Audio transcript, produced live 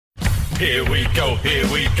Here we go, here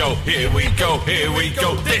we go, here we go, here we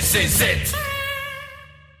go. This is it.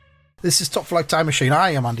 This is Top Flight Time Machine.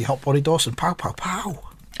 I am Andy Hotbody Dawson. Pow, pow, pow.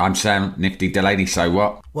 I'm Sam Nifty Delaney. So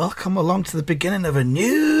what? Welcome along to the beginning of a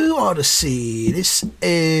new Odyssey. This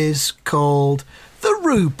is called the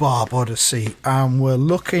Roobarb Odyssey, and we're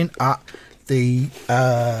looking at the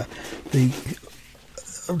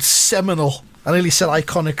seminal, I nearly said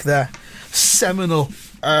iconic there, seminal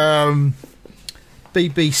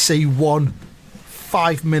BBC One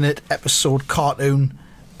 5-minute episode cartoon,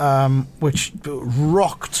 which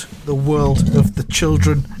rocked the world of the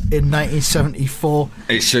children in 1974.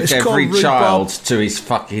 It shook every child to his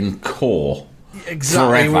fucking core.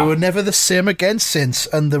 Exactly. Forever. We were never the same again since,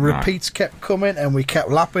 and the repeats kept coming, and we kept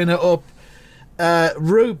lapping it up.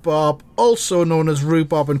 Rhubarb, also known as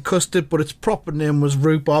Rhubarb and Custard, but its proper name was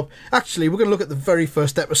Rhubarb. Actually, we're going to look at the very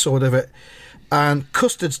first episode of it, and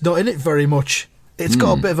Custard's not in it very much. It's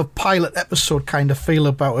got a bit of a pilot episode kind of feel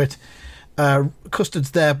about it.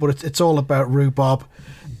 Custard's there, but it's all about Rhubarb,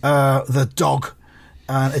 the dog,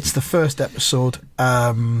 and it's the first episode.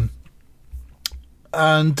 Yeah,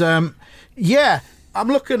 I'm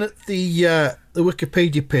looking at the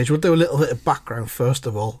Wikipedia page. We'll do a little bit of background first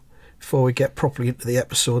of all, before we get properly into the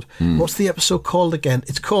episode. What's the episode called again?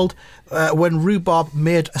 It's called When Rhubarb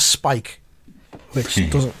Made a Spike, which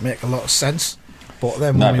doesn't make a lot of sense. But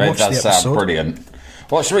then when we watch the episode... sound brilliant.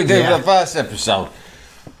 What should we do for the first episode?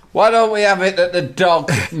 Why don't we have it that the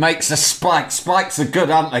dog makes a spike? Spikes are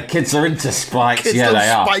good, aren't they? Kids are into spikes. Kids yeah, love they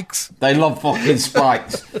are. spikes. They love fucking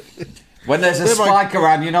spikes. When there's a spike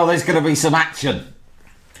around, you know there's going to be some action.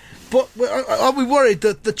 But are we worried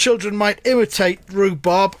that the children might imitate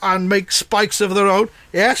Rhubarb and make spikes of their own?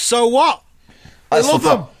 Yeah, so what? I love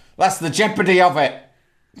them. That's the jeopardy of it.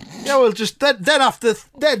 Yeah, well, just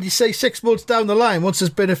then you say 6 months down the line, once there's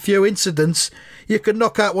been a few incidents, you can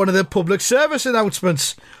knock out one of the public service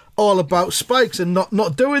announcements all about spikes and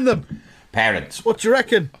not doing them. Parents. What do you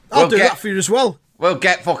reckon? I'll do that for you as well. We'll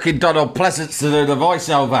get fucking Donald Pleasance to do the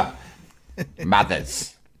voiceover.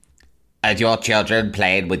 Mothers, are your children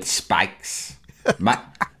playing with spikes?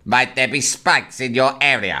 Might there be spikes in your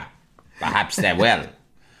area? Perhaps there will.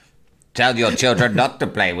 Tell your children not to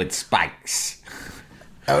play with spikes.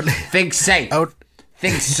 Think safe.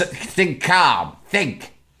 Think calm.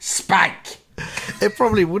 Think spike. It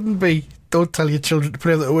probably wouldn't be. Don't tell your children to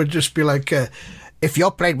play with it. It would just be like, if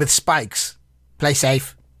you're playing with spikes, play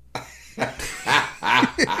safe.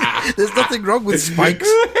 There's nothing wrong with spikes,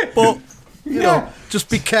 but you know, just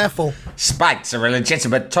be careful. Spikes are a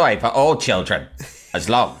legitimate toy for all children, as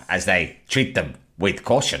long as they treat them with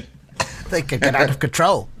caution. They can get out of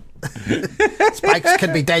control. Spikes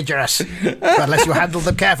can be dangerous unless you handle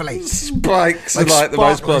them carefully. Spikes are like the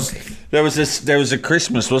most fun. There was a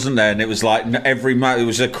Christmas, wasn't there? And it was like every month. It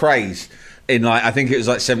was a craze. In like, I think it was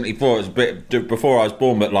like 74. It was a bit before I was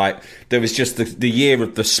born, but like there was just the year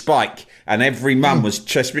of the spike, and every mum was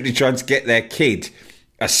desperately trying to get their kid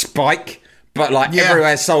a spike, but like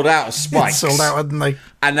everywhere sold out of spikes. Sold out, hadn't they?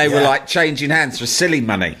 And they were like changing hands for silly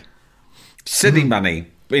money. Silly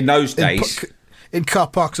money in those days. In car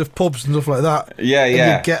parks of pubs and stuff like that. Yeah, and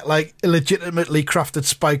yeah. you get like illegitimately crafted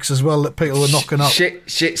spikes as well that people were knocking up.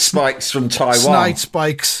 Shit spikes from Taiwan. Snide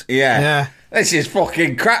spikes. Yeah. This is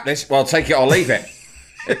fucking crap. Well, take it or leave it.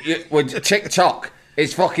 With TikTok,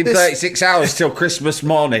 it's fucking 36 hours till Christmas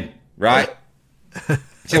morning, right?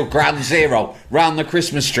 Till ground zero, round the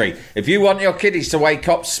Christmas tree. If you want your kiddies to wake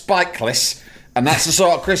up spikeless, and that's the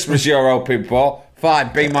sort of Christmas you're hoping for,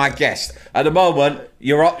 fine, be my guest. At the moment,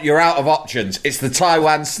 you're out of options. It's the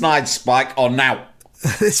Taiwan snide spike or now.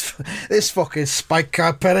 This fucking spike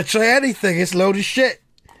can't penetrate anything. It's a load of shit.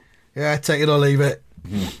 Yeah, take it or leave it.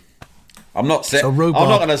 I'm not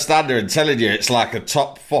going to stand there and telling you it's like a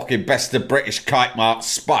top fucking best of British kite mark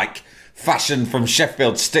spike fashioned from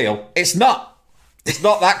Sheffield steel. It's not. It's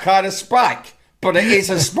not that kind of spike, but it is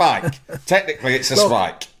a spike. Technically, it's a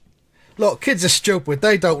spike. Look, kids are stupid.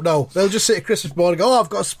 They don't know. They'll just sit at Christmas morning and go, I've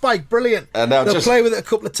got a spike, brilliant. And they'll play with it a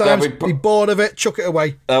couple of times, be bored of it, chuck it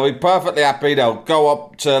away. They'll be perfectly happy. They'll go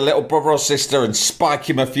up to a little brother or sister and spike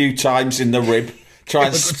him a few times in the rib. Try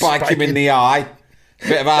and spike him in the eye.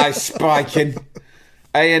 Bit of eye spiking.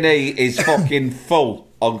 A&E is fucking full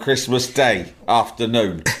on Christmas Day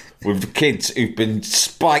afternoon with kids who've been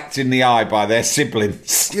spiked in the eye by their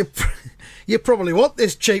siblings. You probably want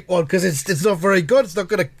this cheap one because it's not very good. It's not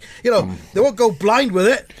going to, they won't go blind with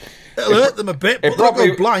it. It'll hurt them a bit, but they'll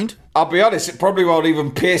go blind. I'll be honest, it probably won't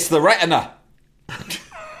even pierce the retina.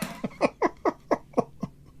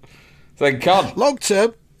 Thank God. Long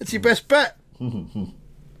term, it's your best bet.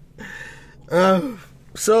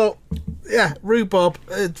 So, yeah, Rhubarb,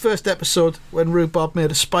 first episode when Rhubarb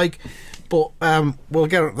made a spike. But we'll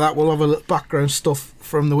get into that. We'll have a little background stuff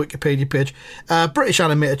from the Wikipedia page. British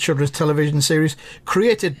animated children's television series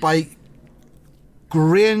created by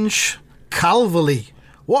Grange Calverley.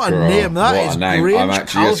 What a name that is. What a name. Grange I'm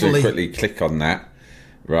actually going Calverley. to quickly click on that.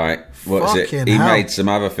 Right. What's it? Fucking He hell. made some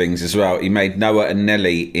other things as well. He made Noah and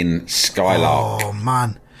Nelly in Skylark. Oh,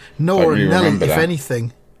 man. Noah really and Nelly, remember if that.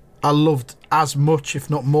 anything, I loved as much, if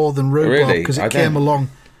not more, than Rhubarb. Really? Because I it came don't. along.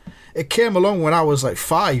 It came along when I was like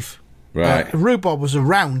 5. Right. Rhubarb was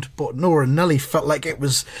around, but Noah and Nelly felt like it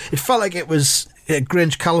was. It felt like it was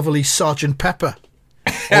Grange Calverley's Sergeant Pepper,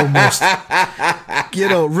 almost. You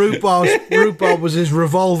know, Rhubarb was his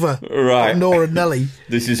revolver. Right. Noah and Nelly.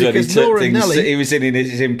 This is when he Because took Noah and things Nelly- that he was in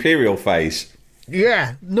his Imperial phase.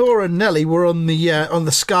 Yeah, Noah and Nelly were on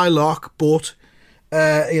the Skylark boat.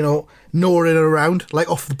 You know, Noah around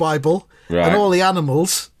like off the Bible, Right. and all the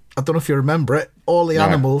animals. I don't know if you remember it. All the No.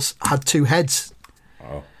 animals had 2 heads.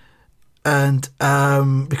 Oh. And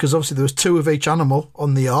because obviously there was 2 of each animal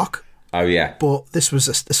on the ark, Oh, yeah. but this was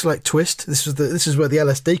a slight twist. This is where the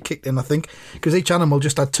LSD kicked in, I think, because each animal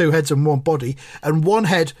just had 2 heads and 1 body, and one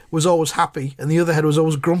head was always happy and the other head was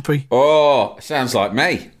always grumpy. Oh, sounds like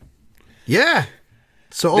me. Yeah,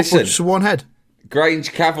 so all Listen. just 1 head.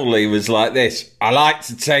 Grange Cavalry was like this. I like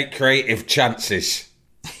to take creative chances.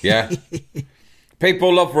 Yeah.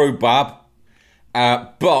 People love Rhubarb.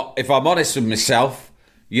 But if I'm honest with myself,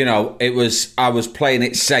 you know, I was playing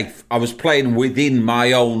it safe. I was playing within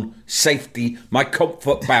my own safety, my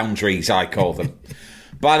comfort boundaries, I call them.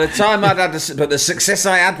 By the time but the success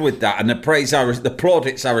I had with that and the the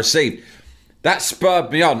plaudits I received, that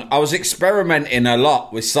spurred me on. I was experimenting a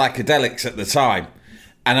lot with psychedelics at the time.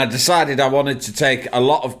 And I decided I wanted to take a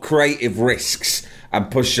lot of creative risks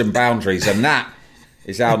and push some boundaries. And that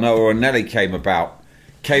is how Noah and Nelly came about.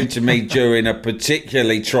 Came to me during a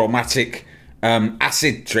particularly traumatic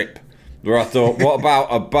acid trip where I thought, what about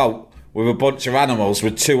a boat with a bunch of animals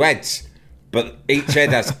with 2 heads? But each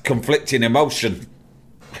head has conflicting emotion.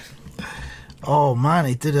 Oh man,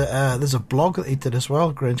 he did there's a blog that he did as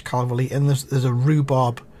well, Grange Calverley, and there's a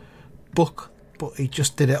Rhubarb book, but he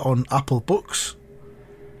just did it on Apple Books.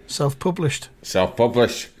 Self-published.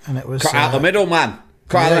 Self-published. And it was Cut out the middleman.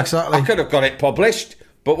 Exactly. I could have got it published,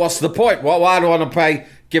 but what's the point? Why do I want to pay?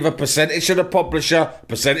 Give a percentage to the publisher,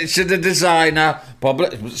 percentage to the designer,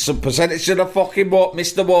 some percentage to the fucking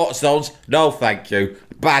Mr. Waterstones. No, thank you.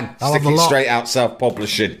 Bang. I'll Stick have a it lot. straight out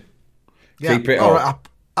self-publishing. Yeah, Keep it all up. right,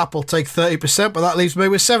 Apple take 30%, but that leaves me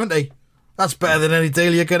with 70. That's better than any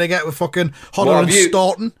deal you're going to get with fucking Hodder and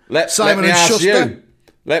Staunton, Simon and Schuster.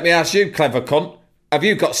 Let me ask you, clever cunt. Have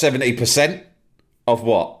you got 70% of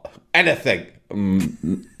what? Anything?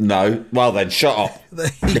 No. Well then, shut up. There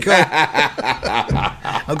you go.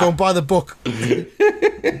 I'll go and buy the book.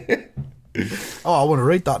 Oh, I want to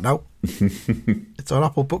read that now. It's on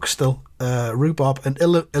Apple Books still. Rhubarb, an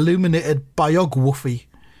illuminated biography,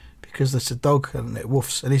 because it's a dog and it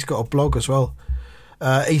woofs, and he's got a blog as well.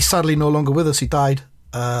 He's sadly no longer with us. He died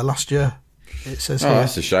last year. It says Oh, here.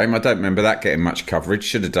 that's a shame. I don't remember that getting much coverage.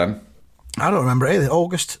 Should have done. I don't remember it either.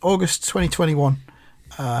 August 2021.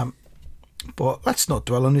 But let's not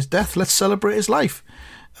dwell on his death. Let's celebrate his life.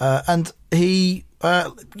 And he,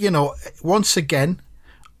 once again,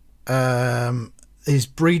 his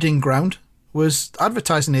breeding ground was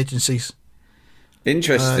advertising agencies.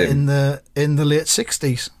 Interesting. In the late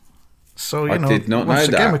 60s. So, I did not know once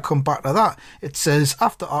again, that. we come back to that. It says,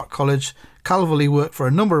 after art college, Calverley worked for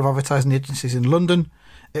a number of advertising agencies in London.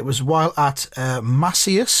 It was while at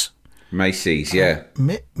Macy's, yeah.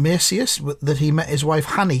 Macy's, that he met his wife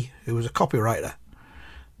Hanny, who was a copywriter.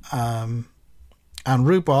 And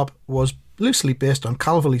Rhubarb was loosely based on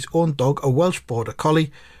Calverley's own dog, a Welsh Border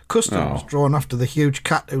Collie. Custom was drawn after the huge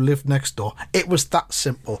cat who lived next door. It was that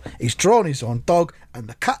simple. He's drawn his own dog and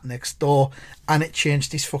the cat next door, and it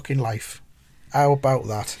changed his fucking life. How about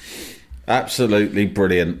that? Absolutely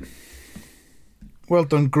brilliant. Well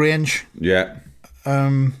done, Grange. Yeah.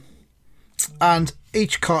 And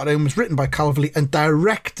each cartoon was written by Calverley and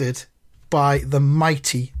directed by the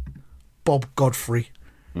mighty Bob Godfrey.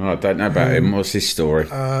 Oh, I don't know about him. What's his story?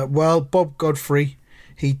 Well, Bob Godfrey,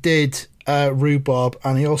 he did Rhubarb,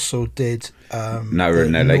 and he also did Noah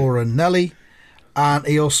and Nelly. Nora and Nelly, and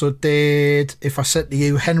he also did, if I said to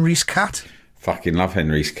you, Henry's Cat. Fucking love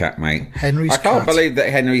Henry's Cat, mate. Henry's I can't Cat. believe that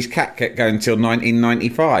Henry's Cat kept going until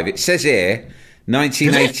 1995. It says here,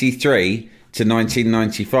 1983 to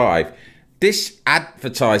 1995. This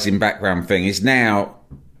advertising background thing is now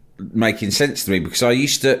making sense to me, because I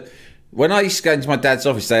used to When I used to go into my dad's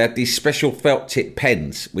office, they had these special felt tip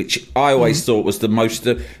pens, which I always thought was the most.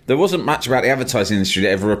 There wasn't much about the advertising industry that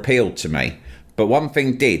ever appealed to me, but one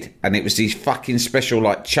thing did, and it was these fucking special,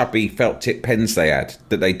 like, chubby felt tip pens they had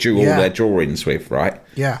that they drew all their drawings with, right?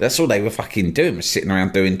 Yeah. That's all they were fucking doing, was sitting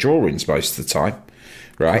around doing drawings most of the time,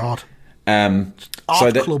 right? God.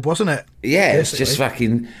 Art club, wasn't it? Yeah, it's just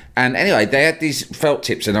fucking. And anyway, they had these felt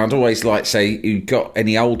tips, and I'd always like say, "You got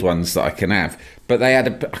any old ones that I can have?" But they had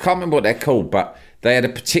I can't remember what they're called, but they had a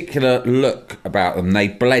particular look about them. They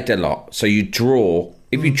bled a lot, so you draw.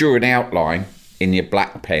 If you drew an outline in your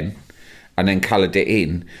black pen and then coloured it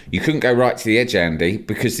in, you couldn't go right to the edge, Andy,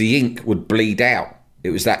 because the ink would bleed out.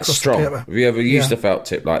 It was that strong. Have you ever used a felt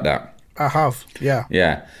tip like that? I have. Yeah.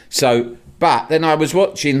 Yeah. So. But then I was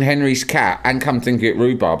watching Henry's Cat and come thinking at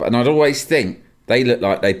Rhubarb, and I'd always think they look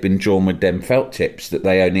like they'd been drawn with them felt tips that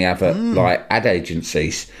they only have at like ad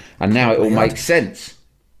agencies, and now it all makes sense.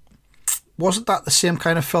 Wasn't that the same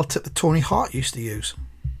kind of felt tip that Tony Hart used to use?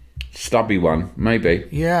 Stubby one, maybe.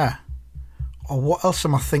 Yeah. Or what else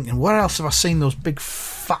am I thinking? Where else have I seen those big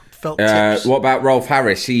fat felt tips? What about Rolf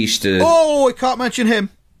Harris? He used to. Oh, I can't mention him.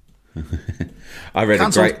 I read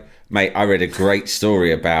I read a great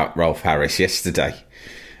story about Rolf Harris yesterday.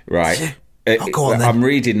 Right. Go on, then. I'm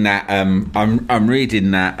reading that. I'm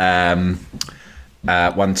reading that.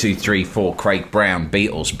 1, 2, 3, 4 Craig Brown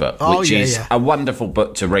Beatles book, which is a wonderful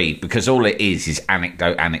book to read because all it is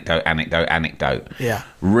anecdote. Yeah.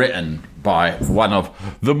 Written by one of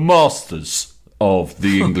the masters of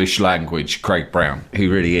the English language, Craig Brown, who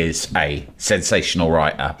really is a sensational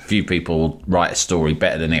writer. Few people write a story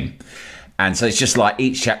better than him. And so it's just like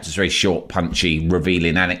each chapter's very short, punchy,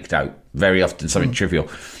 revealing anecdote, very often something trivial.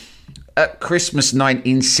 At Christmas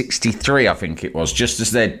 1963, I think it was, just as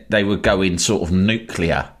they were going sort of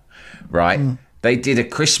nuclear, right? They did a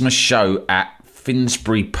Christmas show at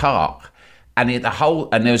Finsbury Park, and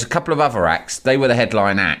there was a couple of other acts. They were the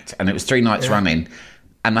headline act, and it was 3 nights running,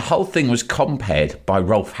 and the whole thing was compared by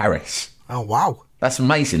Rolf Harris. Oh, wow. That's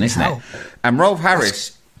amazing, isn't it? And Rolf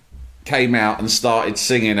Harris came out and started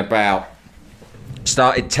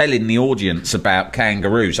telling the audience about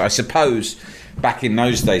kangaroos. I suppose back in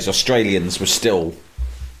those days, Australians were still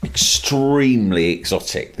extremely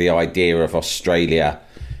exotic. The idea of Australia,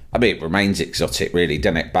 I mean, it remains exotic, really,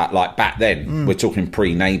 doesn't it? But like back then, we're talking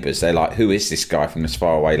pre-neighbours. They're like, who is this guy from this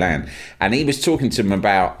faraway land? And he was talking to them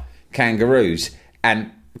about kangaroos,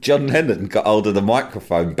 and John Lennon got hold of the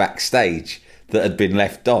microphone backstage that had been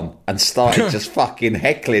left on and started just fucking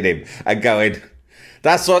heckling him and going,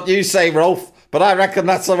 "That's what you say, Rolf, but I reckon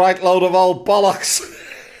that's a right load of old bollocks."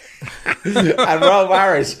 And Rolf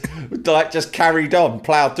Harris like just carried on,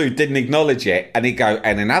 ploughed through, didn't acknowledge it, and he'd go,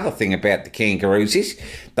 "And another thing about the kangaroos is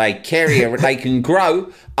they can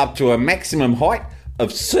grow up to a maximum height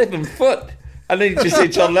of 7 foot." And then you just see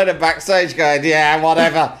John Lennon backstage going, "Yeah,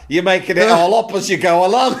 whatever, you're making it all up as you go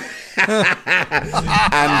along." And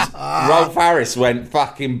Rolf Harris went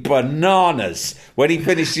fucking bananas. When he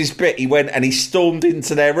finished his bit, he went and he stormed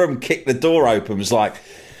into their room, kicked the door open, was like,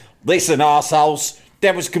 "Listen, arseholes,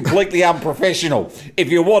 that was completely unprofessional. If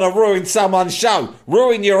you want to ruin someone's show,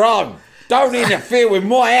 ruin your own. Don't interfere with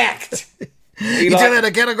my act." You do that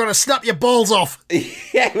again, I'm going to snap your balls off.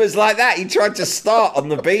 Yeah, it was like that. He tried to start on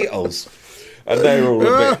the Beatles. And they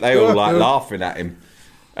were all like laughing at him.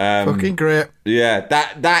 Fucking great. Yeah,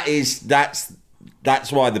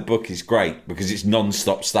 that's why the book is great, because it's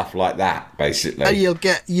non-stop stuff like that, basically. And you'll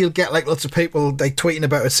get like lots of people like tweeting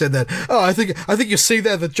about it, saying that, "Oh, I think you see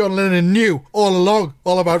there that John Lennon knew all along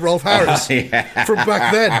all about Rolf Harris from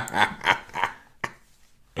back then."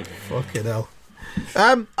 Fucking hell.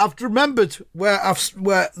 I've remembered where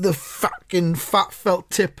the fucking fat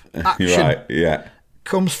felt tip action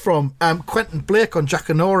comes from. Quentin Blake on Jack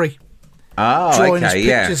and Ori. Drawing his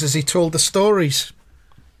pictures as he told the stories.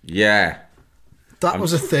 Yeah. That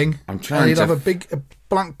was a thing. I'm trying and he'd have a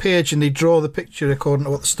blank page and he'd draw the picture according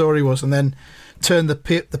to what the story was, and then turn the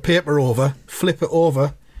paper over, flip it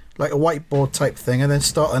over like a whiteboard type thing, and then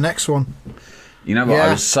start the next one. You know what?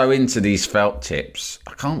 I was so into these felt tips.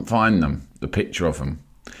 I can't find them, the picture of them,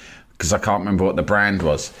 because I can't remember what the brand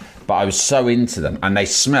was. But I was so into them, and they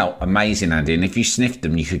smelt amazing, Andy. And if you sniffed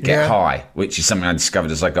them, you could get high, which is something I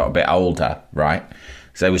discovered as I got a bit older, right?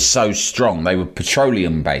 So they were so strong. They were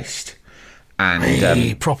petroleum based,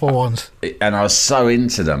 and proper ones. And I was so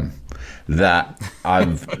into them that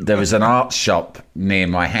there was an art shop near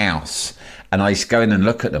my house, and I used to go in and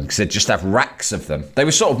look at them because they'd just have racks of them. They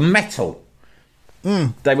were sort of metal.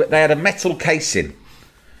 They had a metal casing.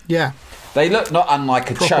 Yeah. They looked not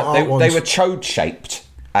unlike a chode. They were chode shaped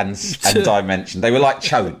and dimensioned. They were like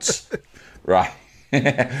chodes, right?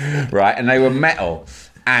 right? And they were metal,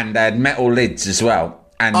 and they had metal lids as well.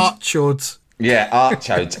 And Archodes. Yeah,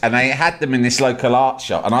 archodes. And they had them in this local art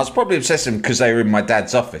shop. And I was probably obsessed with them because they were in my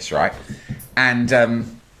dad's office, right? And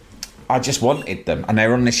I just wanted them. And they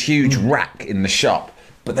were on this huge rack in the shop.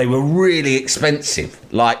 But they were really expensive.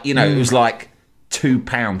 Like, you know, it was like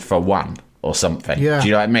 £2 for one or something. Yeah. Do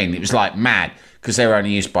you know what I mean? It was like mad because they were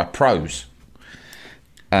only used by pros.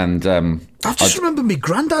 And I just remember my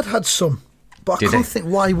granddad had some. But I can't think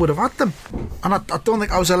why he would have had them. And I don't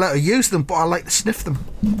think I was allowed to use them, but I like to sniff them.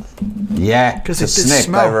 Yeah, because to it did sniff,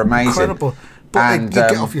 smell they were amazing. incredible. But and, you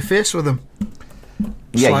get off your face with them.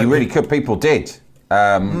 Yeah, Slightly. you really could. People did.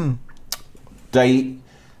 They, they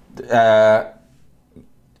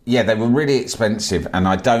were really expensive, and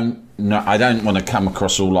I don't want to come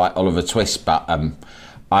across all like Oliver Twist, but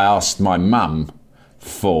I asked my mum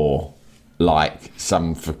for like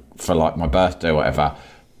some for like my birthday or whatever.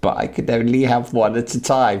 But I could only have one at a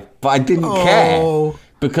time. But I didn't care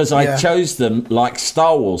because I chose them like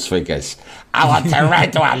Star Wars figures. I want a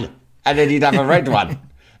red one. And then you'd have a red one.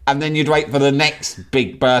 And then you'd wait for the next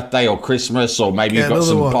big birthday or Christmas, or maybe you've got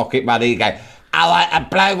some pocket money. You go, I want a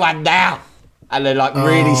blue one now. And then like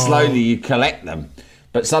really slowly you collect them.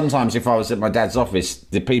 But sometimes if I was at my dad's office,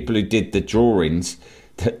 the people who did the drawings,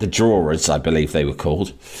 the drawers, I believe they were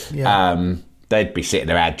called, they'd be sitting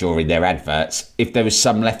there drawing their adverts. If there was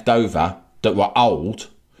some left over that were old,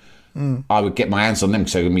 I would get my hands on them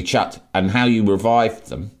because they would be chucked. And how you revive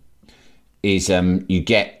them is you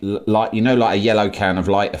get, like, you know, like a yellow can of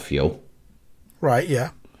lighter fuel. Right,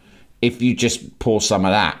 yeah. If you just pour some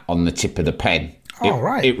of that on the tip of the pen,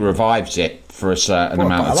 right. it revives it for a certain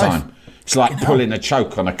amount of time. It's like pulling a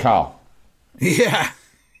choke on a car. Yeah.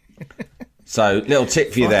 So, little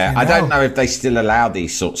tip for you there. I don't know if they still allow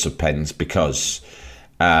these sorts of pens because,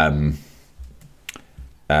 probably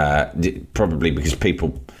because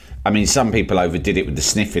people, I mean, some people overdid it with the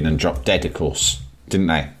sniffing and dropped dead, of course, didn't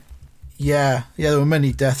they? Yeah, there were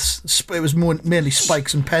many deaths. It was mainly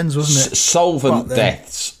spikes and pens, wasn't it? Solvent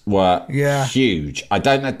deaths were huge. I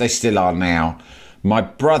don't know if they still are now. My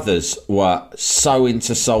brothers were so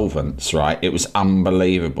into solvents, right? It was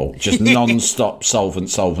unbelievable. Just non-stop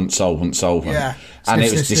solvent. Yeah. And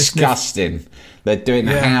it was disgusting. They'd do it in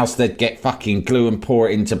the house. They'd get fucking glue and pour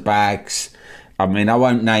it into bags. I mean, I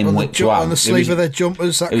won't name which one. On the sleeve of their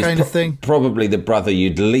jumpers, that kind of thing. Probably the brother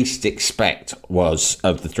you'd least expect was,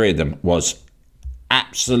 of the three of them, was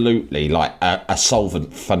absolutely like a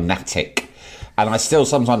solvent fanatic. And I still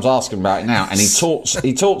sometimes ask him about it now, and he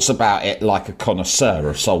talks about it like a connoisseur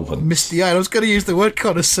of solvents. Misty Eye. I was going to use the word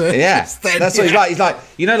connoisseur. Yeah, that's what he's like. He's like,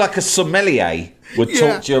 you know, like a sommelier would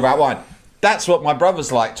talk to you about wine. That's what my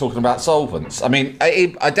brother's like, talking about solvents. I mean,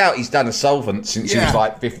 I doubt he's done a solvent since he was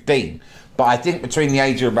like 15. But I think between the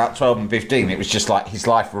age of about 12 and 15, it was just like his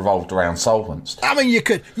life revolved around solvents. I mean, you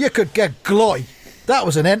could get Gloy. That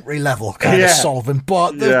was an entry-level kind of solvent,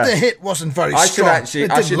 but the hit wasn't very strong.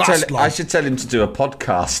 I should tell him to do a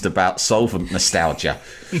podcast about solvent nostalgia.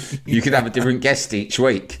 You could have a different guest each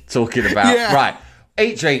week talking about... Right.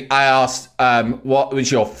 Each week I asked, what was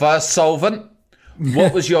your first solvent?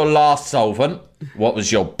 What was your last solvent? What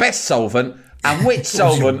was your best solvent? And which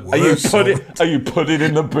solvent are you putting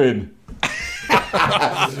in the bin?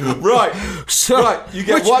 Right. You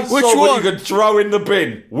get one solvent you can throw in the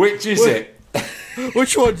bin. Which is it?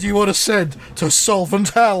 Which one do you want to send to solvent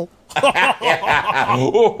hell? Fucking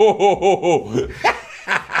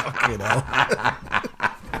hell.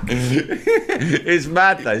 It's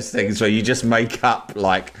mad, those things where you just make up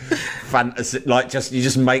like fantasy, like you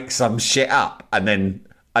just make some shit up and then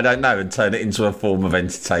I don't know, and turn it into a form of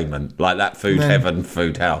entertainment, like that food heaven,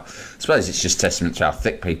 food hell. I suppose it's just testament to how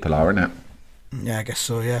thick people are, isn't it? Yeah, I guess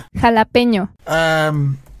so. Yeah. Jalapeño.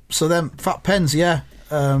 So them fat pens,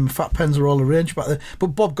 fat pens are all arranged back there. But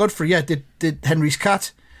Bob Godfrey, did Henry's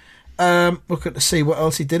Cat. Looking to see what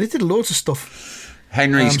else he did. He did loads of stuff.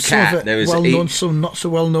 Henry's Cat. There was well known, some not so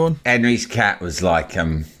well known. Henry's Cat was like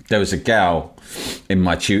there was a girl in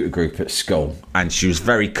my tutor group at school, and she was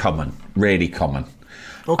very common, really common.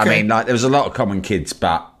 Okay. I mean, like there was a lot of common kids,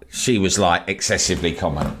 but she was like excessively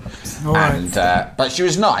common. And but she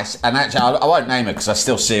was nice, and actually I won't name her because I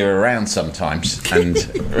still see her around sometimes. And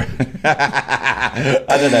I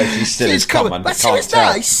don't know if she's still as common. But she was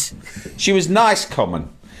nice. She was nice, common.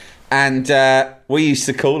 And we used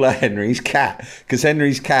to call her Henry's Cat because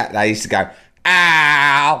Henry's Cat, they used to go,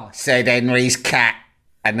 "Ow," said Henry's Cat.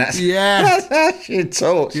 And that's how she'd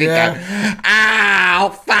talk. She'd go,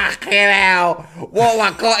 "Ow, fucking hell. What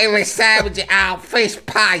have I got in my sandwich? Ow, fish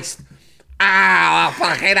paste. I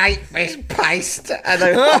fucking hate fish paste. And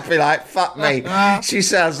then I'll be like, fuck me. She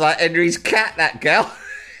sounds like Henry's cat, that girl.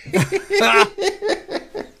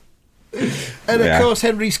 And of course,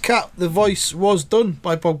 Henry's cat, the voice was done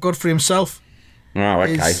by Bob Godfrey himself. Oh,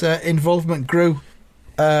 okay. His involvement grew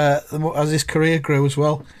as his career grew as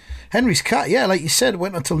well. Henry's cat, yeah, like you said,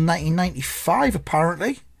 went until 1995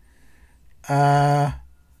 apparently. That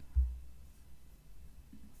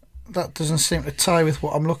doesn't seem to tie with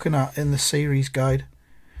what I'm looking at in the series guide.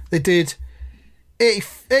 They did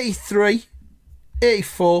 83,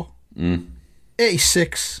 84,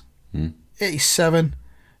 86, 87,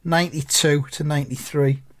 92 to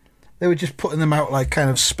 93. They were just putting them out like kind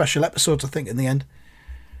of special episodes, I think, in the end.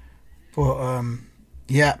 But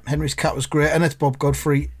yeah, Henry's cat was great, and it's Bob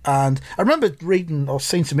Godfrey. And I remember reading or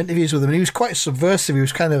seeing some interviews with him, and he was quite subversive. He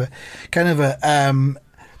was kind of a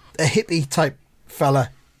hippie type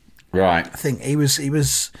fella. Right. I think he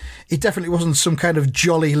definitely wasn't some kind of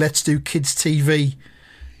jolly let's do kids TV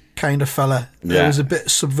kind of fella. There was a bit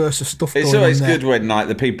of subversive stuff going on. It's always there. good when like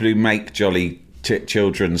the people who make jolly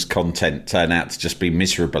children's content turn out to just be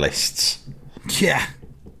miserablists. Yeah.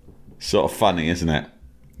 Sort of funny, isn't it?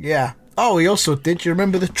 Yeah. Oh, he also did. Do you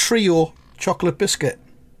remember the Trio chocolate biscuit?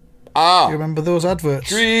 Ah, Do you remember those adverts?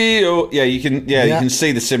 Trio. Yeah, you can. Yeah, you can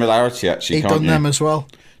see the similarity actually. He can't done you? them as well.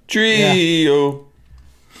 Trio. Yeah.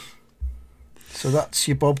 So that's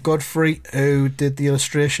your Bob Godfrey, who did the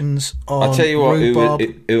illustrations on I'll tell you what,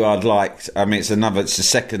 Roobarb. who I'd like. I mean, it's the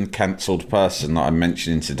second cancelled person that I'm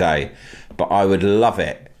mentioning today, but I would love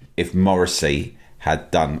it if Morrissey had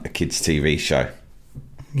done a kids' TV show.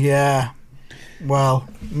 Yeah. Well,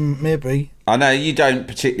 maybe. I know you don't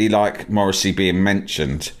particularly like Morrissey being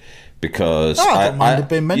mentioned because I don't mind it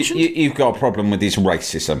being mentioned. You've got a problem with his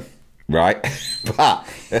racism, right? But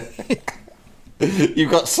you've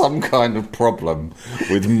got some kind of problem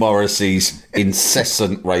with Morrissey's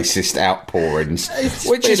incessant racist outpourings,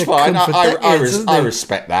 which is fine. I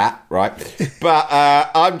respect that, right? But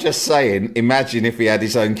I'm just saying, imagine if he had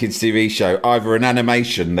his own kids' TV show, either an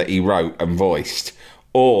animation that he wrote and voiced,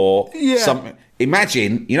 or something.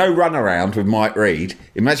 Imagine, Runaround with Mike Reed.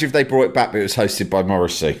 Imagine if they brought it back, but it was hosted by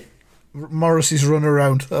Morrissey. Morrissey's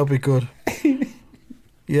Runaround. That'll be good.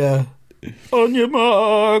 Yeah. On your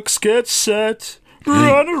marks, get set,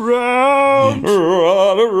 run around.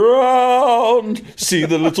 Run around, see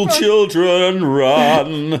the little children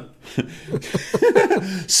run.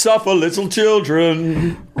 Suffer, little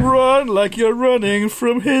children. Run like you're running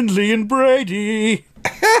from Hindley and Brady.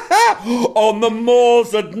 On the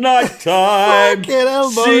moors at night time. Fucking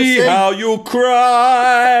hell, see Morrissey. how you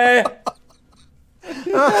cry.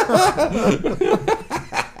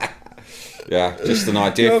 Yeah, just an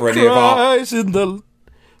idea for any of our... cries in the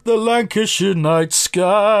Lancashire night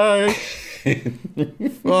sky.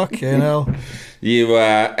 Fucking hell.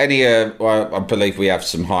 I believe we have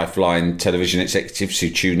some high-flying television executives who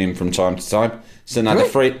tune in from time to time. So another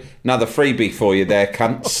freebie for you there,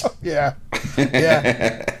 cunts. Yeah.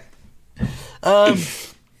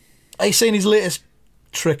 Have you seen his latest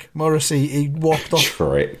trick, Morrissey? He walked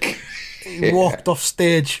off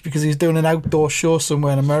stage because he was doing an outdoor show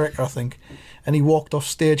somewhere in America, I think, and he walked off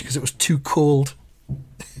stage because it was too cold.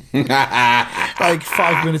 Like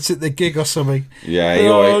 5 minutes at the gig or something. Yeah,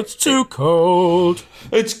 it's too cold.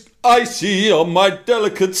 It's icy on my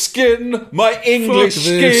delicate skin, my English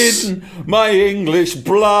skin, my English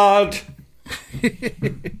blood.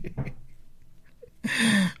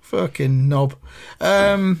 Fucking knob.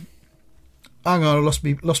 Hang on, I lost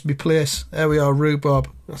me place. There we are, Rhubarb.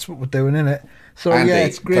 That's what we're doing, innit? So Andy, yeah,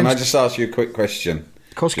 it's great. can I just ask you a quick question?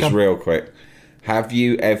 Of course you just can. real quick. Have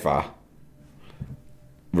you ever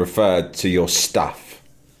referred to your stuff,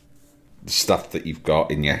 the stuff that you've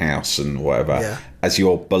got in your house and whatever, as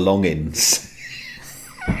your belongings?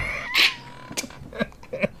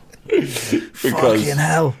 Because Fucking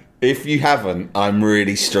hell. if you haven't, I'm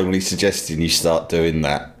really strongly suggesting you start doing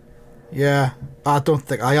that. Yeah, I don't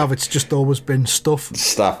think I have. It's just always been stuff.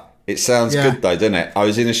 It sounds good though, doesn't it? I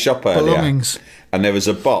was in a shop earlier Belongings. and there was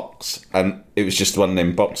a box, and it was just one of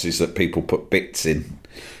them boxes that people put bits in.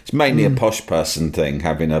 It's mainly a posh person thing,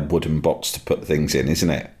 having a wooden box to put things in, isn't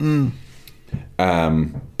it?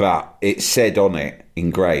 But it said on it,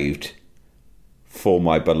 engraved, "For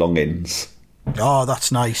my belongings." Oh,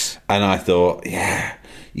 that's nice. And I thought, yeah,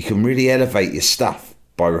 you can really elevate your stuff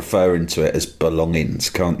by referring to it as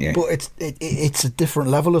belongings, can't you? But it's a different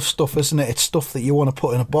level of stuff, isn't it? It's stuff that you want to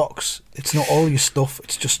put in a box. It's not all your stuff.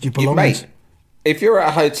 It's just your belongings. Mate, if you're at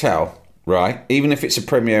a hotel, right, even if it's a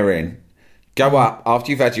Premier Inn, go up,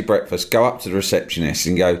 after you've had your breakfast, go up to the receptionist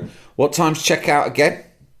and go, "What time's checkout again?"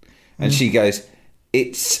 And she goes,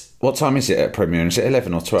 "It's What time is it at premiere? Is it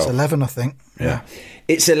 11 or 12? It's 11, I think. Yeah.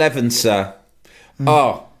 It's 11, sir.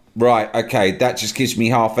 Oh, right. Okay. That just gives me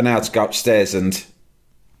half an hour to go upstairs and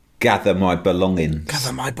gather my belongings.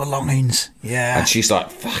 Gather my belongings. Yeah. And she's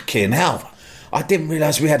like, fucking hell. I didn't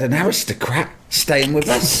realise we had an aristocrat staying with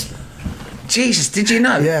us. Jesus, did you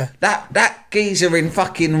know? Yeah. That geezer in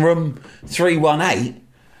fucking room 318,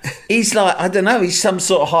 he's like, I don't know, he's some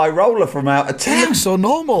sort of high roller from out of town. He looks so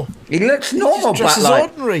normal. He looks normal, He just dresses but like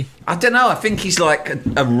ordinary. I don't know. I think he's like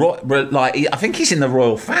I think he's in the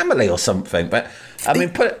royal family or something. But I mean,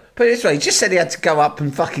 put it this way: he just said he had to go up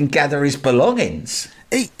and fucking gather his belongings.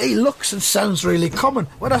 He looks and sounds really common.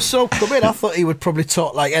 When I saw him come in, I thought he would probably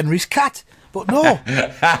talk like Henry's cat, but no,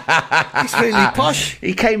 he's really posh.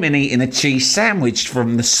 He came in eating a cheese sandwich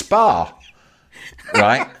from the spa,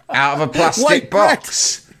 right, out of a plastic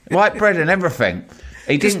box, white bread and everything.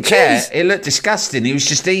 He didn't care. It looked disgusting. He was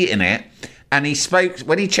just eating it. And he spoke,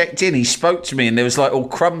 when he checked in, he spoke to me and there was like all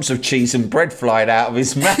crumbs of cheese and bread flying out of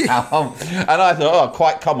his mouth. And I thought, oh,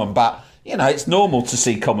 quite common. But, you know, it's normal to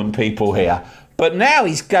see common people here. But now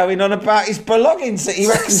he's going on about his belongings that he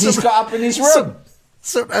reckons he's got up in his room.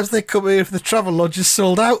 Sometimes they come here if the travel lodge is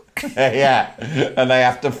sold out. Yeah. And they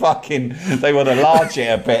have to they want to enlarge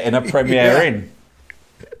it a bit in a Premier Inn.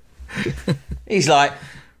 He's like,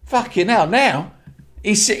 fucking hell, now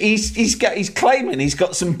he's claiming he's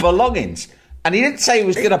got some belongings. And he didn't say he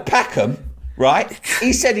was going to pack them, right?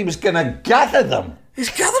 He said he was going to gather them.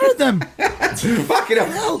 He's gathering them. Fucking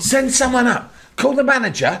hell. Send someone up. Call the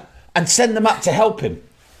manager and send them up to help him.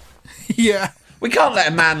 Yeah. We can't let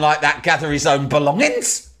a man like that gather his own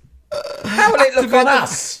belongings. How will it look on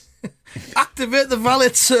us? Activate the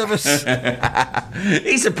valet service.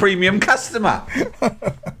 He's a premium customer.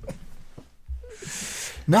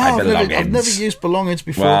 No, I've never used belongings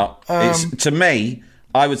before. Well, to me,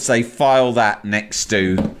 I would say file that next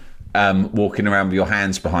to walking around with your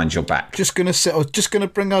hands behind your back. I was just going to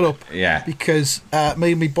bring that up. Yeah. Because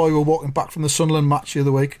me and my boy were walking back from the Sunderland match the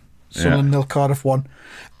other week. Sunderland 0, Cardiff 1.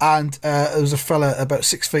 And there was a fella about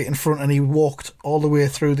 6 feet in front and he walked all the way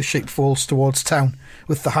through the sheepfolds towards town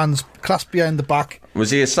with the hands clasped behind the back.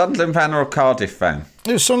 Was he a Sunderland fan or a Cardiff fan?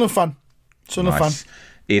 He was a Sunderland fan. Sunderland fan.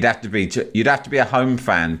 You'd have to be a home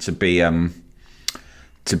fan to be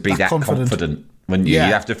that confident. Wouldn't you? Yeah.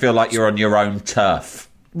 You have to feel like you're on your own turf.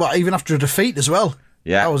 Well, even after a defeat as well.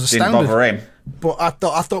 Yeah, I was astounded. Didn't bother him. But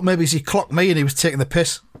I thought maybe he clocked me and he was taking the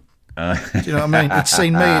piss. Do you know what I mean? He'd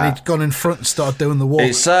seen me and he'd gone in front and started doing the walk.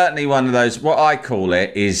 It's certainly one of those. What I call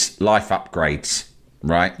it is life upgrades,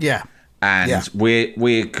 right? Yeah. And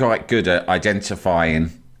we're quite good at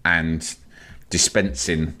identifying and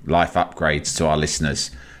dispensing life upgrades to our listeners.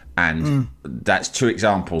 And that's two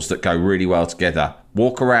examples that go really well together.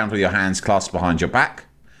 Walk around with your hands clasped behind your back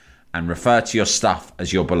and refer to your stuff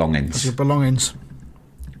as your belongings. As your belongings.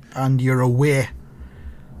 And you're aware.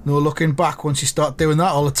 No looking back once you start doing that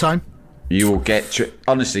all the time. You will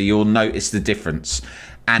honestly, you'll notice the difference.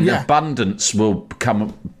 And abundance will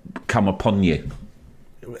come upon you.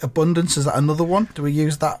 Abundance, is that another one? Do we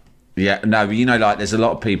use that? Yeah, no, you know, like there's a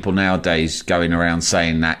lot of people nowadays going around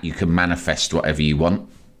saying that you can manifest whatever you want.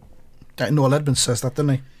 Noel Edmonds says that,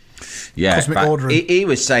 doesn't he? Yeah, Cosmic ordering. He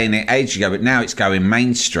was saying it ages ago, but now it's going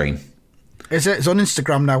mainstream. Is it? It's on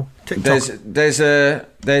Instagram now. TikTok.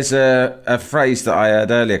 There's a phrase that I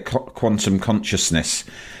heard earlier, quantum consciousness.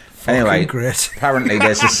 Anyway, great. Apparently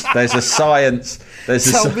there's a science.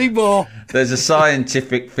 Tell me more. There's a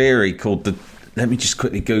scientific theory called the. Let me just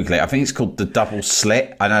quickly Google it. I think it's called the double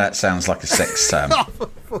slit. I know that sounds like a sex term. Oh, for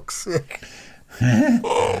fuck's sake.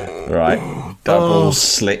 Right. Double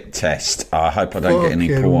slit test. I hope I don't get any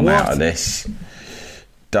porn out of this.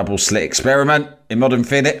 Double slit experiment. In modern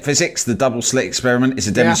physics, the double slit experiment is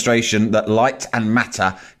a demonstration that light and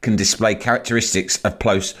matter can display characteristics of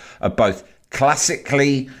both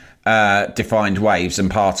classically defined waves and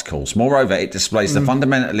particles. Moreover, it displays the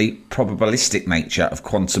fundamentally probabilistic nature of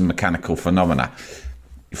quantum mechanical phenomena.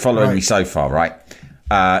 You're following me so far, right?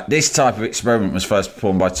 This type of experiment was first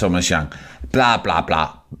performed by Thomas Young. Blah, blah,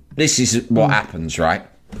 blah. This is what happens, right?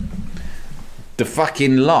 The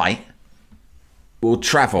fucking light will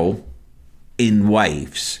travel in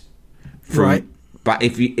waves. Right. But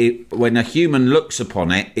when a human looks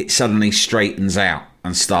upon it, it suddenly straightens out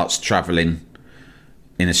and starts travelling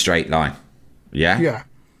in a straight line. Yeah? Yeah.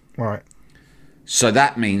 Right. So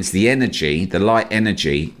that means the light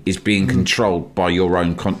energy, is being controlled by your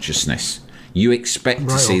own consciousness. You expect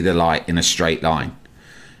to see the light in a straight line.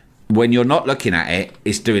 When you're not looking at it,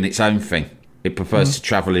 it's doing its own thing. It prefers to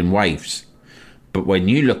travel in waves. But when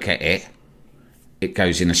you look at it, it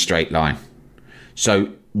goes in a straight line.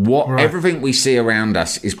 So everything we see around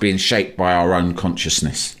us is being shaped by our own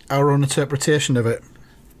consciousness. Our own interpretation of it.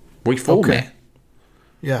 We form it.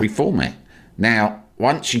 Yeah. We form it. Now,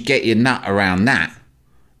 once you get your nut around that,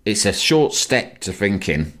 it's a short step to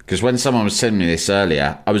thinking. Because when someone was telling me this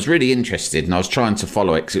earlier, I was really interested and I was trying to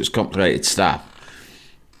follow it because it was complicated stuff.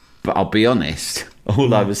 But I'll be honest,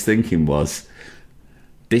 all I was thinking was,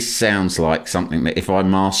 this sounds like something that if I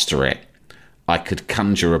master it, I could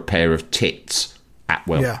conjure a pair of tits at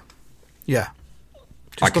will. Yeah. Yeah.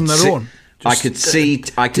 Just on their own. I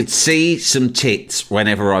could see some tits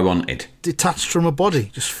whenever I wanted. Detached from a body,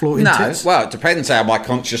 just floating tits. Well, it depends how my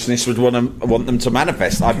consciousness would want them to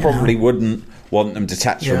manifest. I probably wouldn't want them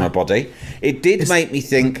detached from a body. It did make me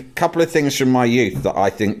think a couple of things from my youth that I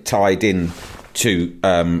think tied in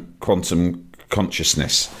to quantum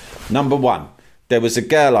consciousness. Number one, there was a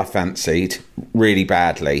girl I fancied really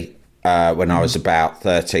badly when I was about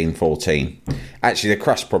 13, 14. Actually, the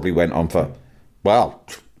crush probably went on for, well,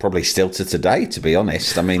 probably still to today, to be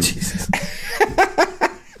honest. I mean,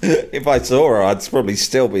 if I saw her, I'd probably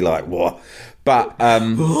still be like, what? But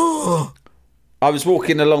I was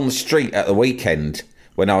walking along the street at the weekend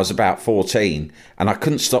when I was about 14, and I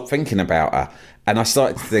couldn't stop thinking about her. And I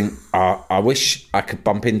started to think, I wish I could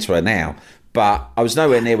bump into her now. But I was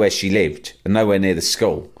nowhere near where she lived and nowhere near the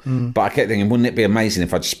school. But I kept thinking, wouldn't it be amazing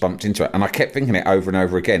if I just bumped into her? And I kept thinking it over and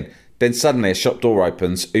over again. Then suddenly a shop door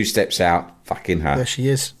opens. Who steps out? Fucking her. There she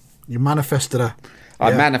is. You manifested her.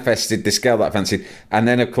 I manifested this girl that I fancied. And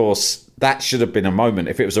then, of course, that should have been a moment.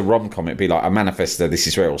 If it was a rom-com, it'd be like, I manifested her. This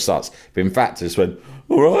is where it all starts. But in fact, I just went,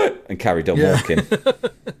 all right, and carried on walking.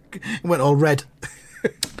 It went all red.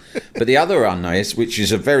 But the other unknowns, which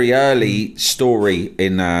is a very early story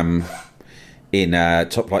in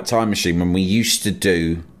Top Flight Time Machine, when we used to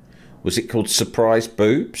do, was it called Surprise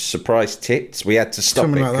Boobs? Surprise Tits? We had to stop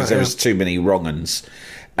it because there was too many wrong uns.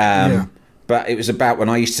 But it was about when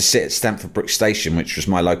I used to sit at Stamford Brook Station, which was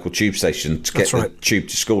my local tube station, to get the tube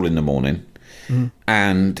to school in the morning.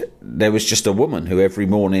 And there was just a woman who every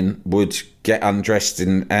morning would get undressed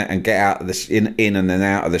and get out of in and then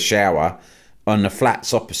out of the shower on the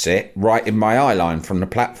flats opposite, right in my eye line from the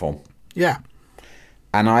platform. Yeah.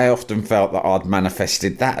 And I often felt that I'd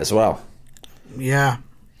manifested that as well. Yeah.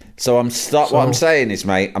 So what I'm saying is,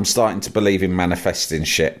 mate, I'm starting to believe in manifesting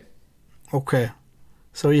shit. Okay.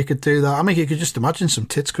 So you could do that. I mean, you could just imagine some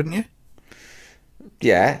tits, couldn't you?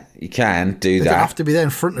 Yeah, you can do that. They don't have to be there in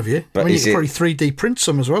front of you. But I mean, you could probably 3D print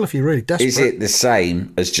some as well if you're really desperate. Is it the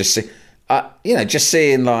same as just just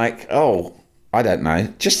seeing like, oh, I don't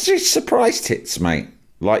know, just surprise tits, mate.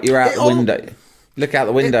 Like you're out the window, look out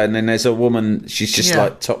the window, and then there's a woman. She's just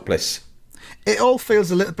like topless. It all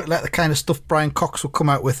feels a little bit like the kind of stuff Brian Cox will come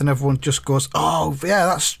out with, and everyone just goes, "Oh, yeah,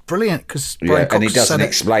 that's brilliant," because Brian Cox and he doesn't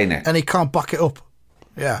explain it, and he can't back it up.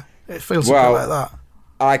 Yeah, it feels a bit like that.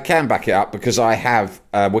 I can back it up because I have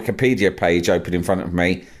a Wikipedia page open in front of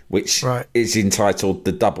me, which is entitled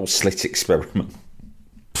 "The Double Slit Experiment."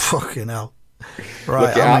 Fucking hell! Right,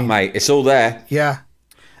 look it up, mate. It's all there. Yeah.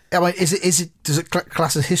 I mean, is it? Does it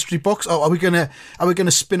class as history box? Oh, are we gonna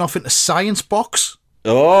spin off into science box?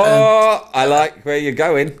 Oh, I like where you're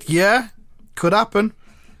going. Yeah, could happen.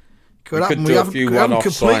 Could happen. We haven't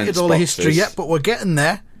completed all the history yet, but we're getting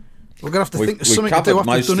there. We're gonna have to think of something to do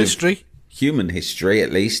after we've done history. Human history,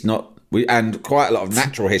 at least, and quite a lot of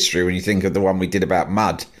natural history. When you think of the one we did about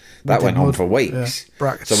mud, that went on for weeks.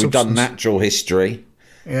 Yeah. So we've done natural history.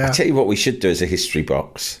 Yeah. I tell you what, we should do as a history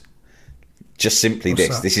box. Just simply What's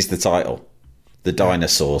that? This is the title: the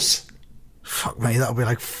dinosaurs. Fuck me, that'll be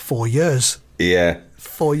like 4 years. Yeah,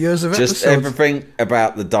 4 years of just episodes. Everything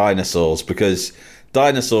about the dinosaurs, because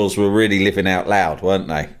dinosaurs were really living out loud, weren't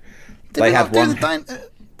they? Did we not do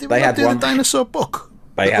the dinosaur book?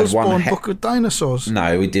 They had one book of dinosaurs.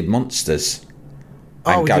 No, we did monsters.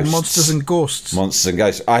 Oh, we did monsters and ghosts. Monsters and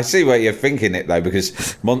ghosts. I see where you're thinking it though,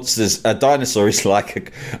 because a dinosaur is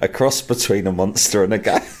like a cross between a monster and a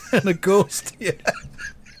ghost. And a ghost, yeah.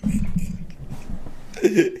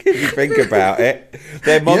 If you think about it,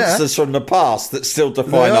 they're monsters from the past that still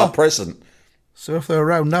define our present. So if they're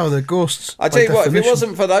around now, they're ghosts. I tell you what, if it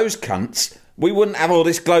wasn't for those cunts, we wouldn't have all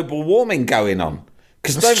this global warming going on.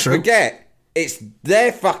 Because don't forget, it's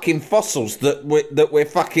their fucking fossils that we're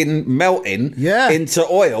fucking melting into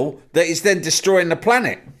oil that is then destroying the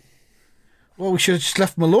planet. Well, we should have just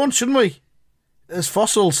left them alone, shouldn't we? There's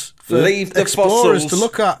fossils for leave the explorers fossils to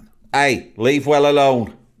look at. Hey, leave well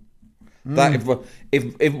alone. That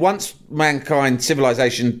if once mankind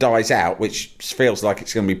civilization dies out, which feels like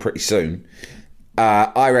it's going to be pretty soon,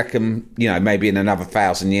 I reckon maybe in another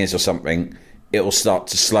 1,000 years or something, it will start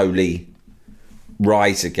to slowly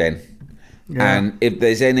rise again. Yeah. And if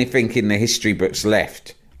there's anything in the history books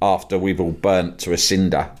left after we've all burnt to a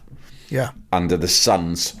cinder under the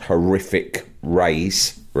sun's horrific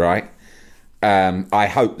rays, right? I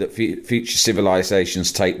hope that future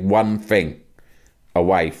civilizations take one thing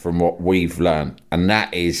away from what we've learned, and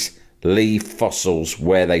that is leave fossils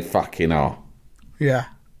where they fucking are. Yeah,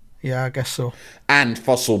 I guess so. And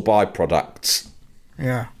fossil byproducts.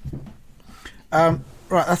 Yeah. Right,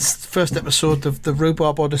 that's the first episode of the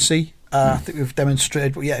Rhubarb Odyssey. I think we've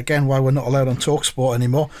demonstrated, but yet again, why we're not allowed on TalkSport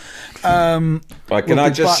anymore. Right, can I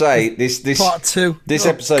just say this part 2. This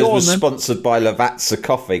episode was sponsored by Lavazza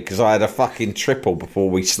Coffee because I had a fucking triple before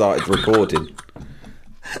we started recording.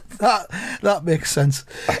 That makes sense.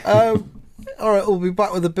 All right, we'll be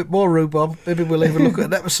back with a bit more rhubarb. Maybe we'll even look at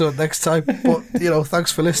an episode next time. But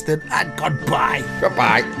thanks for listening and goodbye.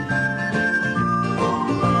 Goodbye.